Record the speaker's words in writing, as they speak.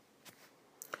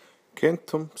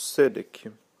Centum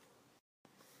sedecium.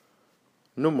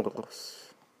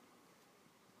 Numerus.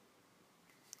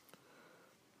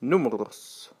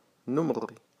 Numerus.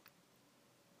 Numeri.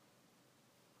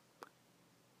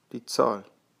 Die Zahl.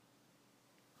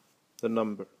 The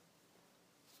number.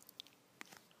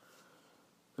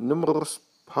 Numerus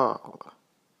par.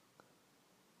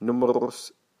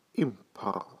 Numerus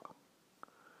impar.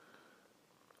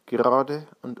 Gerade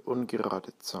und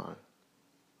ungerade Zahlen.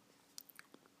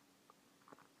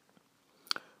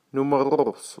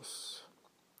 Numerosus.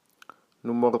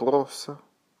 Numerosa.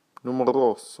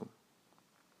 Numerosum.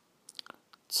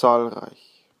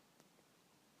 Zahlreich.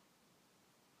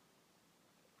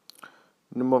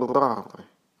 Numerare.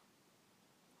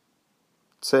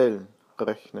 Zählen,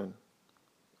 rechnen.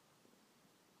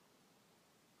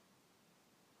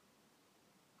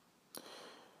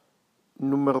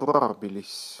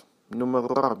 Numerabilis.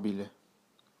 Numerabile.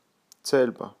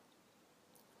 Zählbar.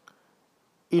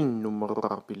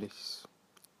 Innumerabilis.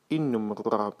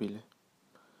 Innumerabile.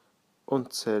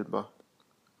 Unzählbar.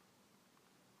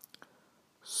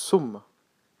 Summa.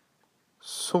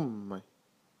 Summe.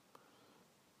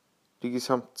 Die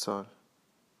Gesamtzahl.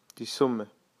 Die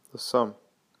Summe. The sum.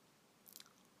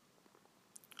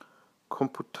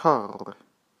 Computare.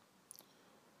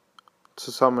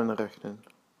 Zusammenrechnen.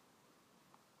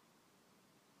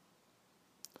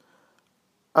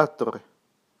 Attore.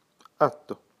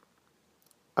 Atto.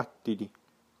 Attidi.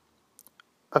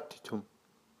 Attitum.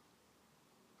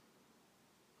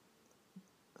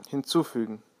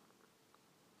 Hinzufügen.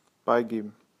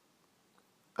 Beigeben.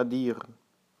 Addieren.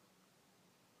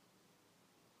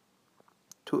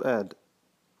 To add.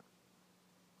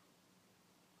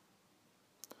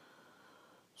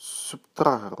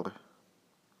 Subtrahere.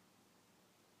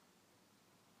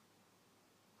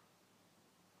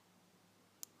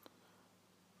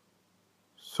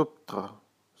 Subtra.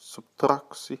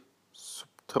 Subtraxi.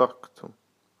 Subtractum.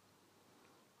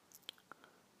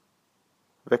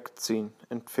 Wegziehen,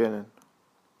 entfernen.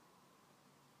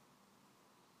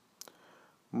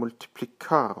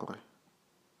 Multiplicare.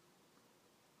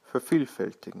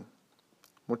 Vervielfältigen.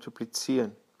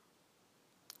 Multiplizieren.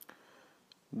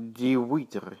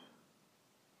 Dividere.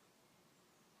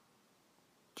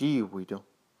 Divido.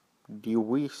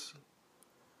 Divisi.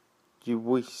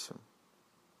 Divisum.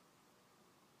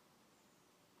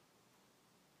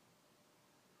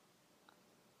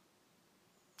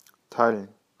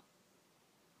 Teilen.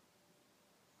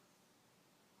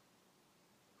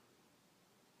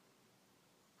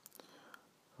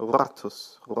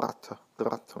 Ratus, rata,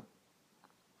 ratum.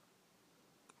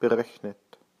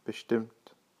 Berechnet,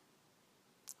 bestimmt.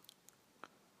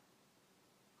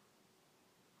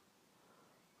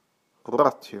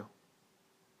 Ratio.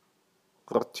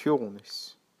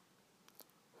 Rationis.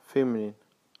 Feminin,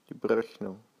 die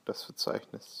Berechnung, das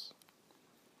Verzeichnis.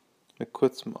 Mit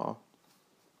kurzem A.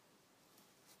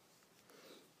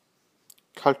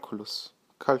 Calculus,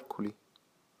 Calculi.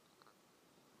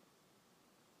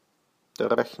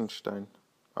 Der Rechenstein,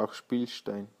 auch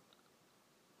Spielstein.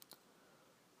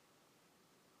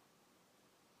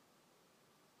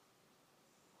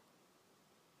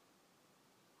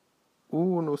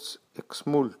 Unus ex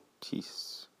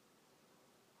multis.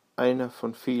 Einer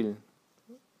von vielen.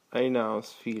 Einer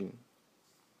aus vielen.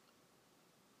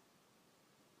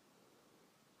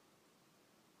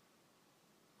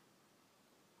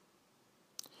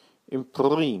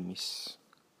 Imprimis.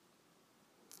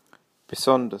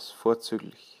 Besonders,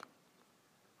 vorzüglich.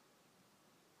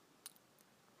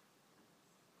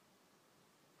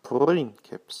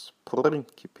 Princeps,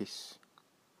 Principis.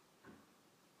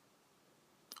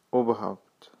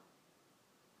 Oberhaupt.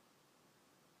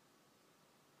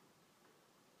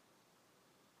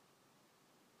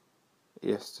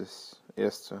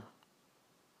 Erster.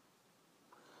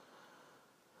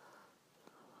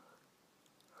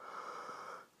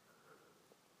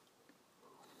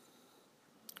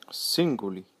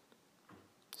 Singuli.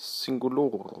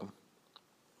 Singulorum.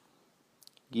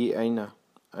 Je einer,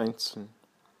 einzeln.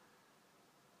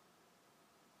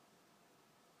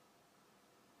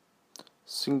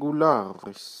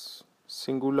 Singularis.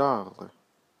 Singulare.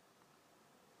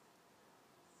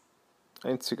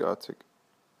 Einzigartig.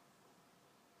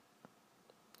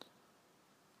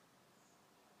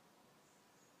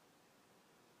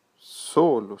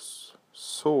 Solus.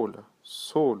 Sola.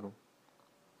 Solum.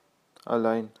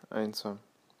 Allein, einsam.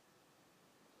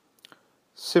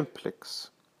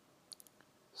 Simplex.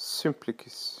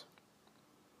 Simplicis.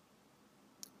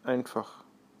 Einfach.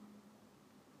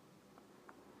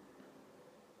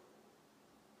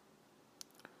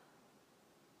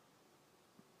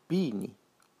 Bini.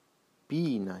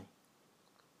 Binai.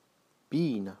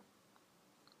 Bina.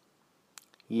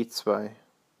 je zwei.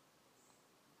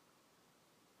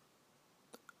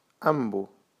 Ambo,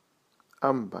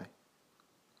 ambei,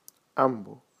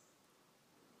 ambo.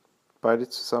 Beide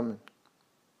zusammen.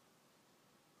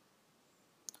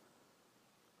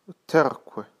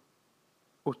 Uterque,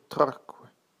 utraque,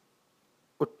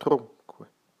 utrumque.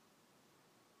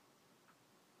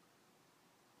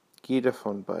 Jeder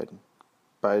von beiden.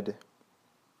 Beide.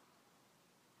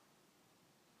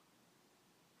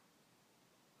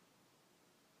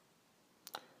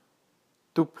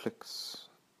 Duplex,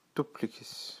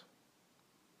 duplicis.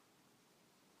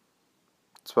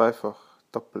 Zweifach,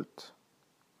 doppelt.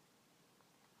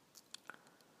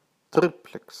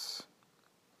 Triplex,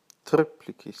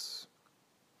 triplicis.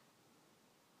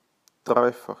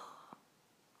 Dreifach.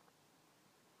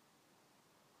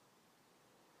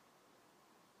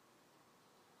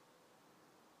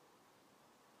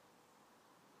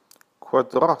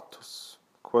 Quadratus,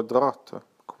 quadrata,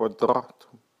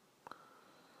 quadratum.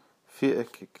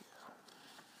 Viereckig.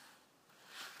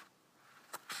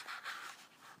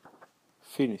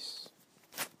 Finis.